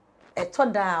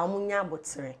etoda omunya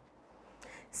botre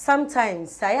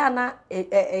sometimes sayana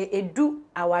edu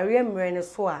aware mre ne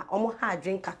so a omo ha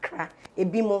adwen kakra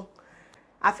ebi mo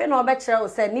afi na obekere o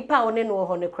se nipa one no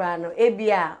ho ne kra no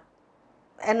ebia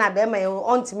na be ma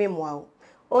ontimi moa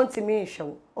ontimi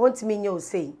nhwe ontimi nya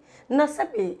osei na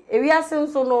sebe ewiase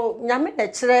nso no nyame na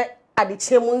kire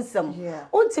adechemu nsem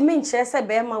ontimi nche se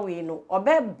be ma we no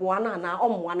obeboa na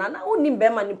omwa na oni be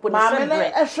ma ni position bre ma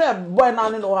me ehwe boy na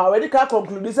no ha we ka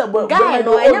conclude se boy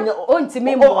no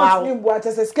ontimi moa ontimi boa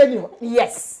chese skeni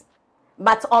yes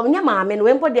but onya maame no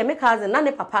wempo de me cousin na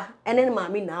ne papa ene ne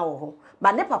maame na wo ho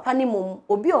but ne papa ni mom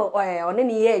obi one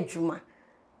ne ye adwuma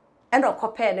ene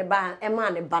okope ne ba e ma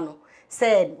ne ba no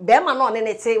said be ma no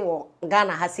ne te wo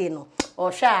Ghana ha sei no o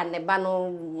hwa ne ba no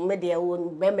me de wo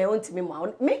be me ontimi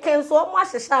mo me ken so mo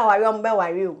ahyehya aware o be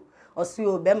ware o osu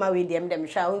o be ma we de me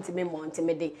hwa ontimi mo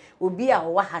ontimi de obi a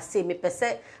wo ha sei me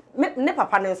pese ne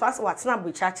papa ne so ase watena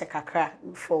bucha che kakra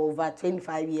for over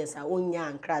 25 years a onya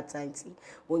ankra tanti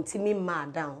ontimi ma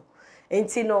down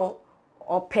enti no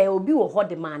ope obi wo ho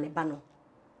de ma ne ba no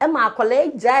e ma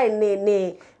akole jai ne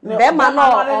be ma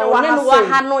no one no wa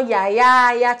ha no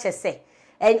ya chese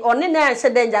en one na hye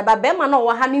danger ba be ma no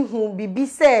wa ha ne hu bibi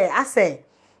se ase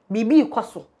bibi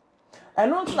ikoso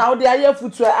eno nti na wo de aye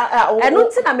futu eno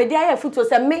nti na me de aye futu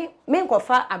se me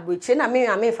nkofa abroche na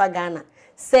me fa Ghana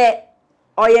se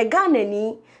oye Ghana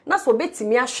ni na so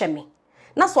betimi ahwe me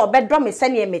na so obedro me se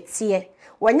ne emetie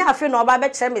wanya afi na oba be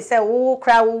kire me say wo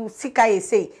kra wo sika ye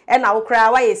say e na wo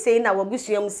kra wa ye say na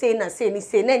wabusuam say na say ni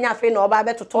say na nya afi na oba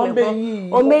be toto me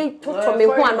ho o me toto me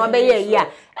ho ana oba ye yi a e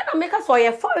na make so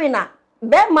ye foreigner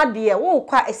be ma de wo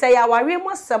kwa say ya ware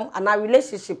mosem ana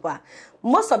relationship a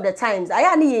most of the times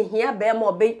aya na ye hia be ma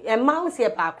obe e ma wo se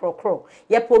pa krokro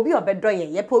ye po bi obedo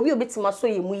ye po bi obetima so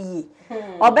ye mu yi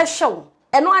obe hyew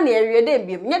eno ana ewie dem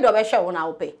biem nye de obe hyew na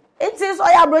wo pe it is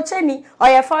oya brocheni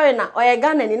oya foreigner oya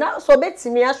Ghana ni na so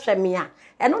betimi ahweme a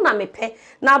eno na mepe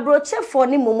na brochefo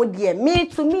ni momu de me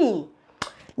to me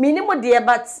ni mo de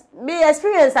but me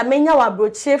experience amenya wa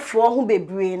brochefo ho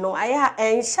bebre no aya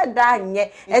enhye da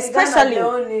anye especially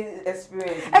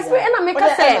experience na make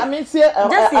say I mean see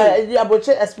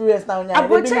abroche experience na onya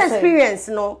abroche experience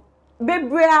no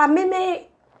bebre a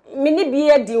mini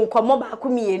bie di nkomo ba ko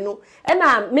mienu e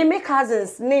na me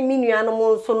cousins na me nuanom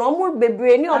nso no mo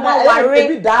bebre ni o ma ware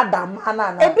ebi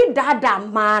dada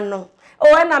ma no o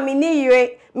e na mini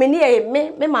yire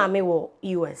me maame wo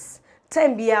US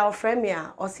time bia o frame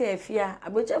a o se afia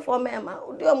aboche for me ma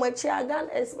odi o machi aga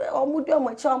o mu di o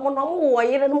machi o mo no mo wo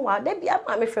yire no wa da bia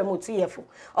maame frame otu yefo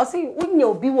o se unya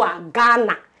obi wa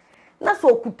Ghana na so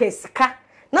okupesika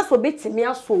na so betimi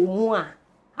aso mu a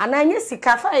ananye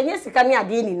sika fa enye sika ne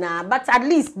ade ni na but at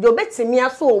least do betimi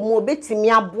aso omu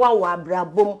betimi aboa wo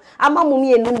abrabom ama mu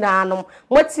mienu nanom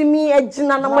motimi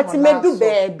agina na motimi du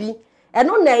baabi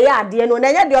eno na ye ade no na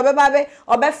ye de obeba be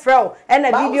obefrɛ e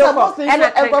na video call e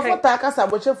na ekofo ta kasa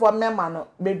bochefo mema no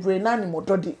bebre na ni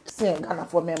mododi se Ghana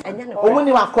for mema omu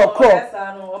ni wa krokro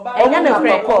enye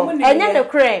ne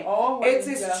kre it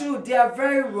is true they are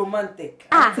very romantic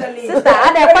I'm telling you sister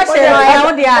ada question no e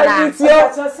wo dia na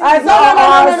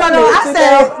no I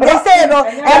say they say no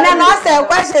and then I say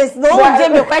questions no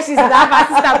give me questions that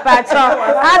sister patron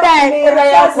ada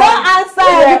no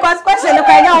answer because question no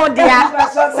kwanya wo dia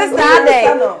sister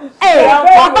hey,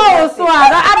 Papa also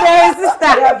ada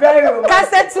sister. Can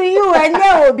say to you and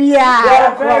you obi a. They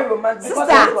are very romantic.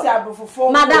 Sister,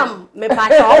 madam, me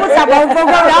pacho. Omo sa bon fo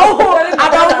go ya o.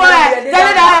 Aba fo e.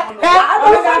 Tell that.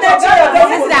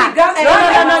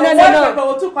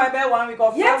 No. Two point by 1 week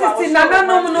of. Yes, it's no.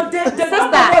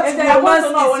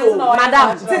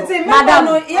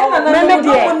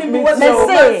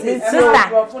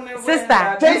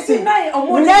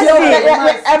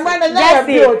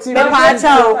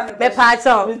 Me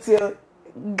pacho.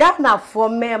 Ghana for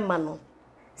mema no.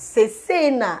 Say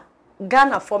na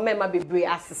Ghana for mema bebre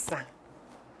asesa.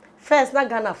 First na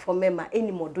Ghana for mema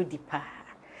any modo di pa.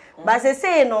 But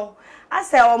say no, I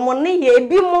say omo ne ye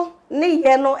bi mo ne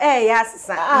ye no ya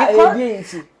asesa.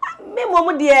 Because me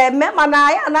momu de mema na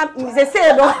ya na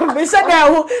say no be say na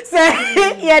hu say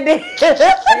ye de.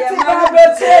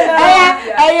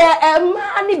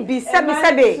 Mani bi sebe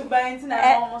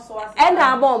and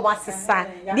abo asesa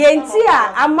de enti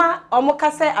a ama omo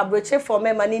kase abroche for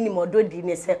mema ni modo di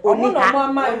ne se oni ha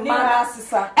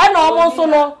asesa e na omo so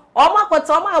no Oma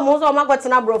kwete oma amuzo oma kwete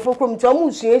na brofo krom ti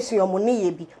omu suesu omu ne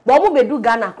ye bi bo omu bedu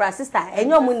Ghana kra sister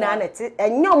enye omu na na ti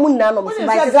enye omu na no msi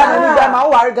ba sister ni ba ma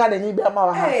ware Ghana ni ba ma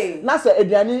wa ha na se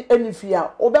aduane enifi a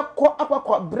obekọ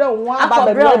akwakọ bre won aba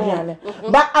be aduane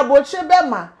ba aboche be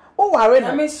ma o ware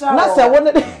na se won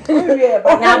na se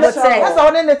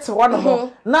won ne ti won ho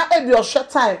na ebi o short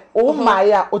time o ma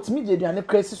ya otimi de aduane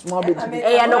crazy small baby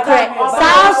ya no kre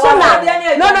sa so na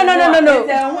no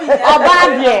oba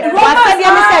de wa se de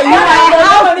me say you are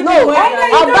house no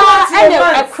oba and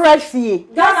a crashie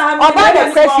oba de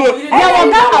crashie ya wo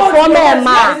Ghana for me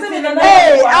ma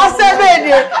hey I say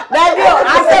baby that you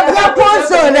I say ya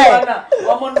ponso ne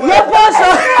ya ponso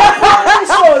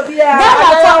Ghana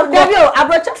for David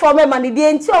abrocha for me ma ni de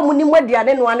enti omu ni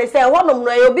moduane no ane say wonom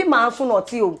no e obi ma so no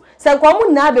ti o say nkomu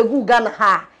na begu Ghana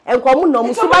ha enkomu no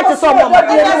mu suba te so mo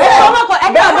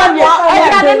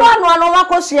no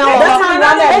wakosia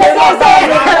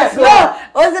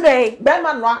ozire be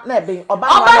ma no na be oba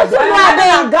no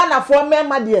Ghana for me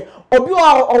ma de obi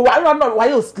o ware no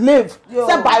why slave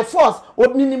say by force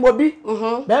minimum obi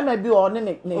be ma bi o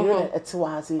ne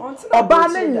etiwa ase oba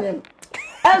na nyem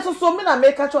enso so me na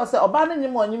make sure say oba na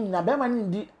nyem onyim na be ma ni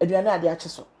ndi aduane ade ache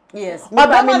so yes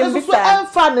oba ma no so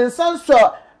enfa ne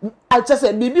senso I just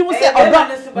said, "Bibi mu say oba,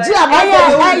 ji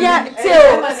aya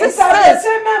teo, says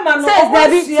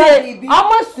David,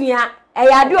 almost ya,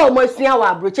 ade almost ya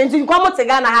wa broche, nti nko te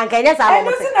Ghana ha nka nyesa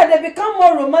almost. They become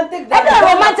more romantic than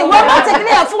romantic. Romantic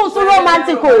na full so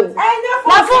romantic o.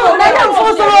 Na full, na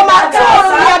full so romantic.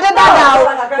 Ya de dada o.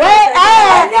 We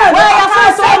ya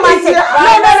full so romantic. No.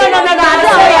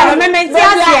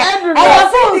 Ya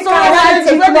full so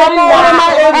romantic. no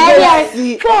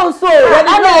so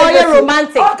I know you're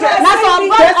romantic. That's all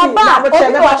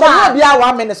about be a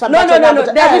 1 minute. No.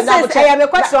 That is I am a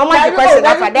question. How much question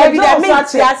after that?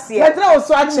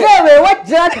 What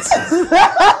just?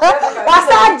 What's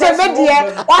that, Jemedia?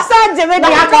 What's that,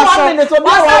 Jemedia?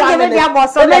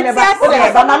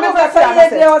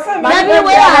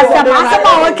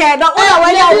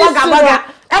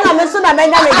 And I'm so that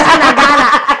Ghana.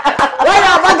 Where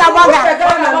are Baga?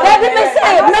 Let me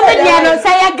say, no,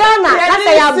 say Ghana. That's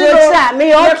a brochure.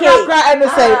 Me okay. And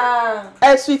say,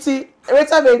 sweetie,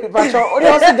 wait a baby, but you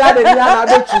also got it. I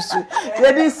don't choose you.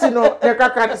 You didn't know the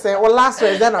cracker say, well, last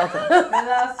word, then okay.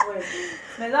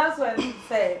 My last word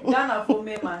say, Ghana for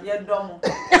me, man, you're dumb.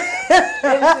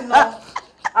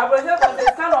 I was never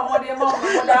the son of my mom,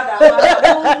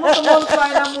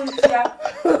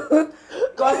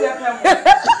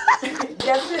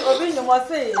 yes, Obin was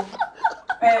saying,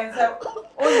 and so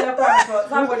only a part for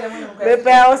somebody. The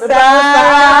bells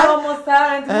are almost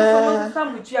silent,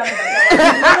 some which you are.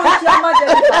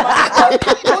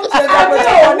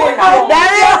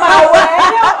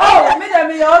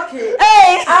 Okay.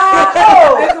 Hey,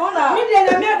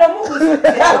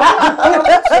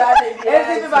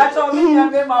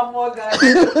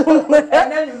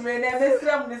 and then you may never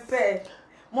say.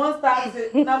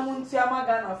 Monsters, Namuntiama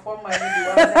Ghana for my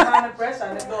man pressure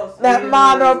and doors. The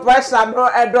man of pressure, no,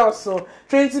 and also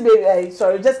Trinity baby,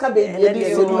 sorry, just come baby, and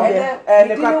the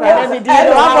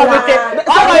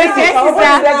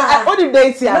what did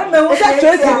they say?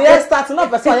 Yes, starting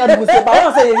up as I would say, but I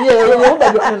don't say,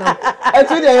 and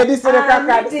today this is the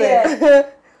crack.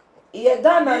 Yeah,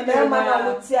 Ghana, man, I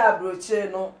would say,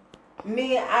 Brocheno.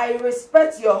 Me, I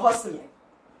respect your hustling.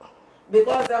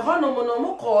 Because the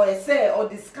honomono call say or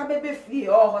this cabby fee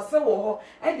or so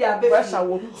and they are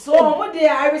pressure. So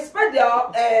I respect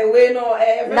their way no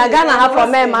Ghana have for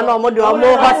men man or more so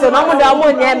no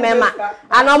more near mema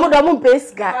and no more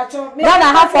pesca. Ghana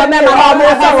have for men man or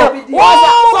more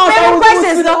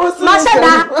questions no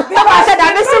Mashada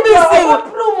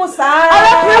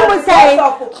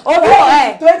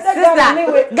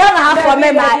Ghana have for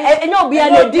men and you'll be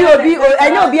an DOB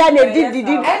and you'll be an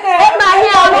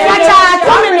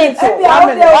 2 minutes. 2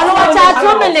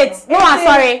 minutes. No, I'm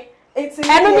sorry. It's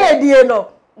no.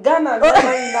 Ghana.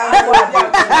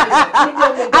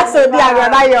 I saw the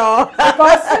Arayo.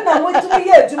 Because I'm going to be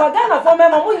here. Ghana for me,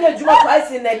 I'm going to twice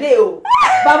in a day.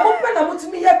 But I'm going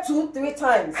to be here 2-3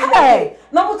 times. Hey,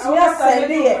 no, what's me?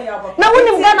 Now, when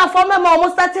you Ghana for me, I'm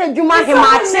almost started Juma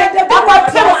Himachi.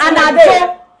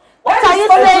 What are you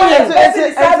saying?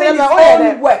 No.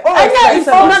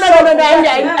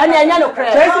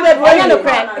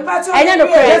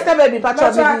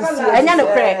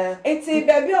 It's a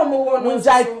baby on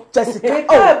Jessica.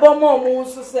 Oh, Bomo,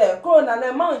 say, Corona,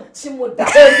 and Mount Chimuda.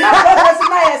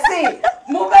 I say,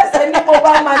 Movers and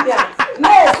Obama.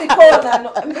 Yes,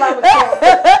 Corona, and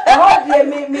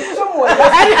me because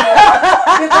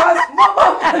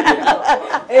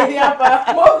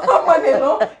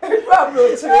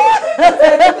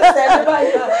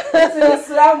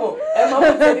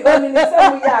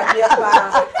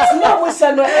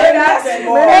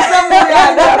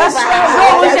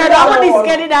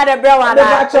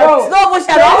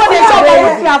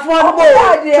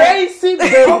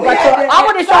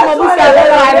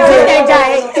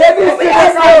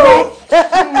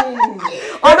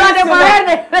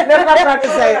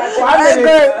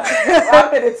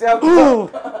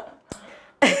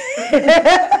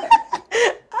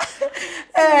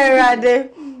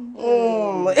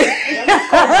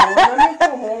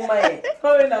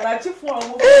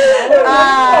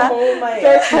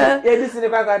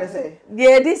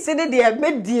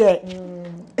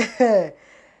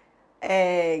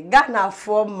Ghana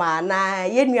for mana,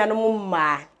 yenuanom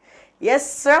ma.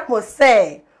 Yes, sir, mo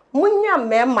say, munya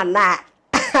mema na.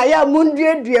 Aya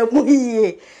mundue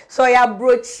muye. So ya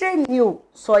broche new,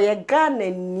 so ya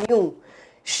Ghana new.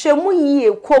 Shemu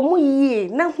ye, komu ye,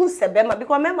 na hu sebema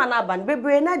because mema na ban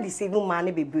bebre na deceive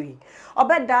man bebre.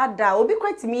 Obe dada, obi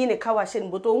kwati mi ne kawashe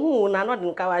nboto hu na no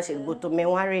de kawashe nboto me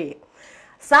ware.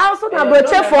 Sa so na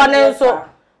broche for ne so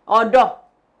odo.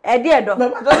 Edo.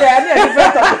 No,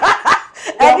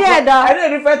 I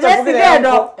didn't refer to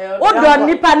Odo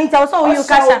nipa ni tell so you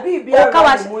kasha.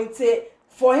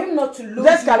 For him not to lose.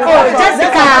 Jessica,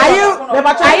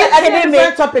 are you kidding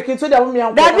me? Topic into the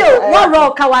woman. Daddy, what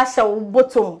roll kawasha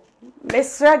bottom?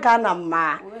 Mr. Ghana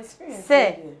ma.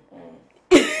 Say.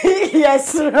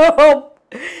 Yes, Rob.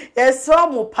 Yes,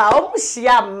 so pa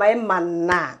shia my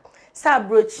mana. Sa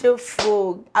broche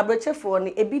fo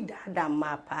ni ebi dada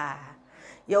ma pa.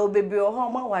 Your baby or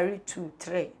home, worry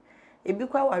 2-3. ebi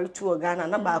kwa ware tu Ghana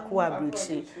na ba ko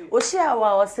abrochi o hia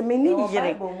wa o se meni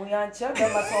yire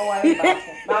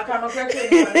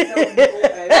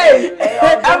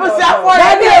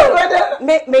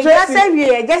me just say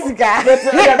we Jessica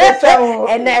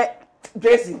and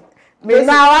Tracy me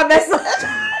now I beso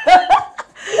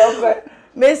okay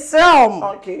me some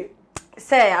okay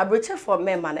say abrochi for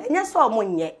me man enya so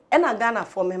omonye e na Ghana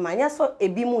for me man enya so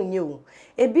ebi mu nye o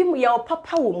ebi mu ya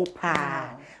papa wo mu pa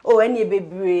o eni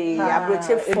bebre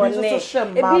abrochi for ne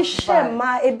ebi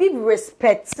shema ebi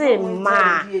respect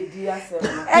ma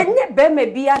enye be me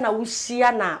bia na wo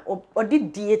hia na odi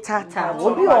die tata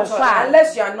obi o fa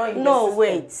unless you are not in no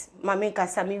wait mama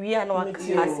kasa me wi na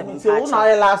asem so who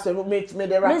na last me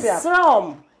the rap me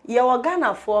from ye wo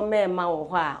Ghana for me ma wo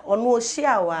ho a ono o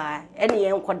hia wa eni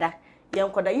ye nkoda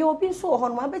ye obi so ho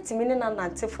no abetimi ne na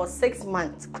nante for 6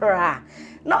 months kra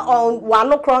na on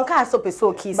wano kron ka so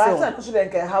peso ki so ba so den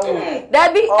ke how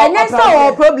that be enye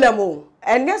so problem o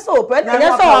enye so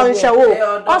on hyewo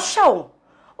o hyewo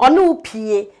ono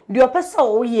pie de opesa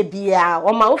o ye bia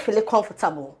o ma o feel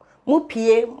comfortable mu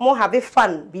pie mo have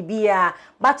fun bibia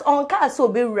but on ka so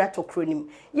be wura to kronim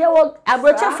ye wo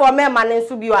abroche for me ma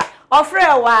nso bi wa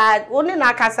ofre wa oni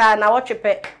na kasa na wo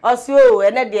twepe osi o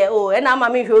ene de o ena ama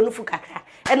me hwe onufu kakra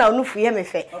ena onufu ye me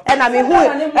fe ena me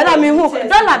hu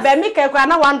dollar be me ke kwa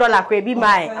na $1 kwa bi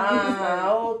mai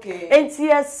okay enti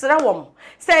esra wom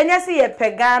se enye se ye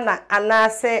pegana ana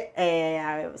se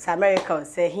America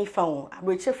se he fa won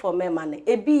abroche for me ma ne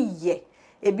ebi ye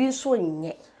ebi nso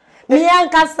nye mi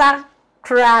ankasa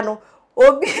kra no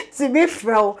obi ti bi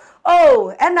frɛ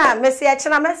oh ɛna mesi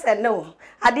akina mese no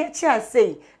ade achi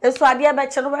asei eso ade be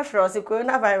kye no be frɛ o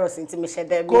coronavirus nti me hyɛ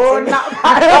da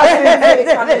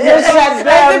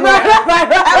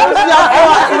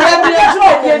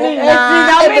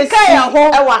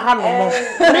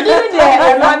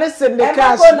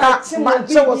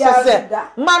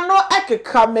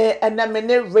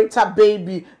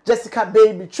bi Jessica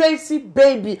baby, Tracy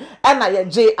baby, and I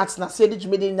J at Nasi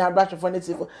Jimmy na brush for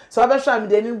native. So I be sure I'm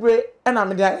the anyway, and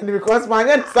I'm there because my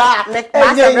name is I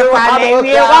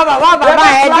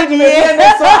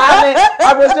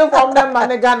was still from them,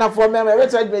 Ghana for me. I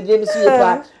went to James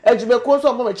Super. And you may call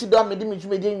some of Chidom,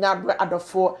 Medimid now at the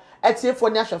 4 at for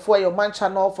National for your Man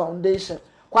Channel Foundation.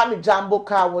 Kwame Jambo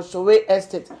car was away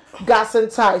estate. Gas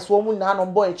and ties, woman nan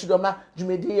on boy Chidoma,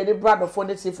 Jumedi, the brother for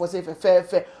native for safe fair.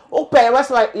 Okay,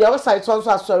 website your website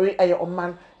also sorry on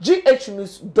man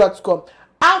ghnews.com.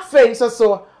 Our friends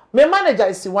also, my manager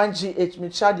is 1GH, me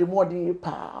charge more than you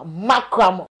pa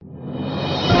macram.